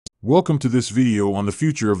Welcome to this video on the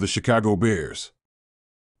future of the Chicago Bears.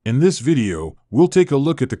 In this video, we'll take a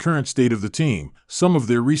look at the current state of the team, some of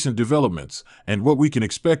their recent developments, and what we can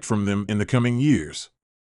expect from them in the coming years.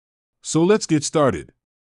 So let's get started.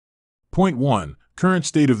 Point 1. Current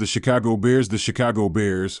state of the Chicago Bears. The Chicago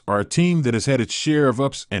Bears are a team that has had its share of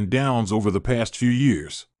ups and downs over the past few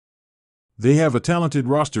years. They have a talented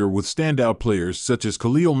roster with standout players such as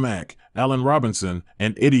Khalil Mack, Allen Robinson,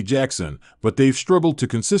 and Eddie Jackson, but they've struggled to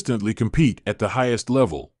consistently compete at the highest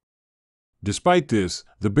level. Despite this,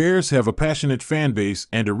 the Bears have a passionate fan base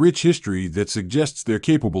and a rich history that suggests they're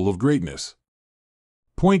capable of greatness.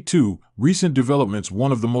 Point 2. Recent developments.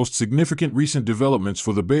 One of the most significant recent developments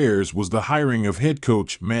for the Bears was the hiring of head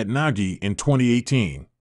coach Matt Nagy in 2018.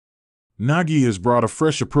 Nagy has brought a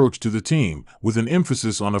fresh approach to the team, with an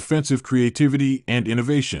emphasis on offensive creativity and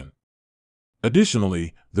innovation.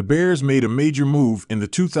 Additionally, the Bears made a major move in the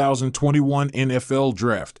 2021 NFL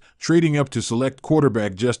Draft, trading up to select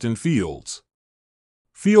quarterback Justin Fields.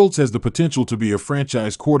 Fields has the potential to be a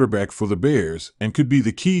franchise quarterback for the Bears and could be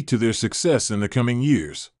the key to their success in the coming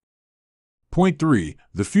years. Point 3.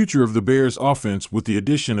 The future of the Bears offense. With the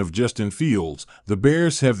addition of Justin Fields, the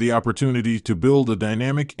Bears have the opportunity to build a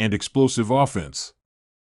dynamic and explosive offense.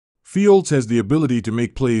 Fields has the ability to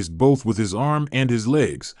make plays both with his arm and his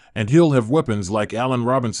legs, and he'll have weapons like Allen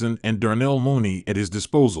Robinson and Darnell Mooney at his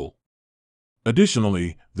disposal.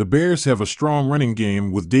 Additionally, the Bears have a strong running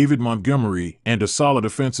game with David Montgomery and a solid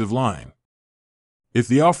offensive line. If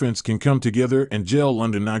the offense can come together and gel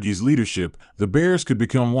under Nagy's leadership, the Bears could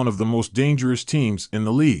become one of the most dangerous teams in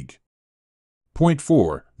the league. Point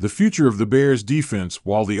 4. The future of the Bears defense.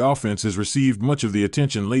 While the offense has received much of the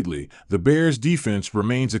attention lately, the Bears defense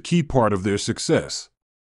remains a key part of their success.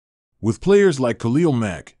 With players like Khalil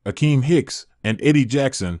Mack, Akeem Hicks, and Eddie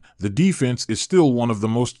Jackson, the defense is still one of the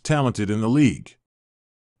most talented in the league.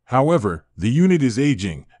 However, the unit is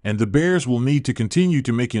aging, and the Bears will need to continue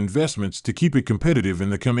to make investments to keep it competitive in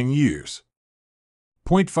the coming years.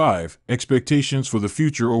 Point 5. Expectations for the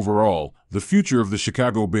future. Overall, the future of the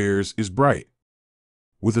Chicago Bears is bright.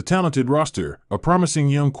 With a talented roster, a promising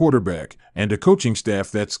young quarterback, and a coaching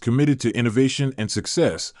staff that's committed to innovation and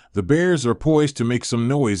success, the Bears are poised to make some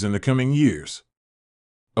noise in the coming years.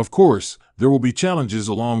 Of course, there will be challenges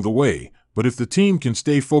along the way, but if the team can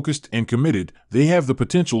stay focused and committed, they have the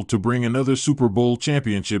potential to bring another Super Bowl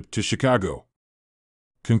championship to Chicago.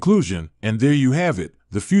 Conclusion, and there you have it,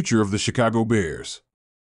 the future of the Chicago Bears.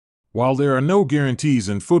 While there are no guarantees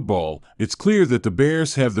in football, it's clear that the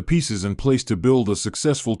Bears have the pieces in place to build a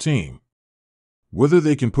successful team. Whether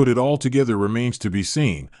they can put it all together remains to be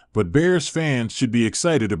seen, but Bears fans should be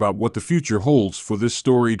excited about what the future holds for this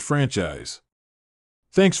storied franchise.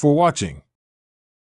 Thanks for watching.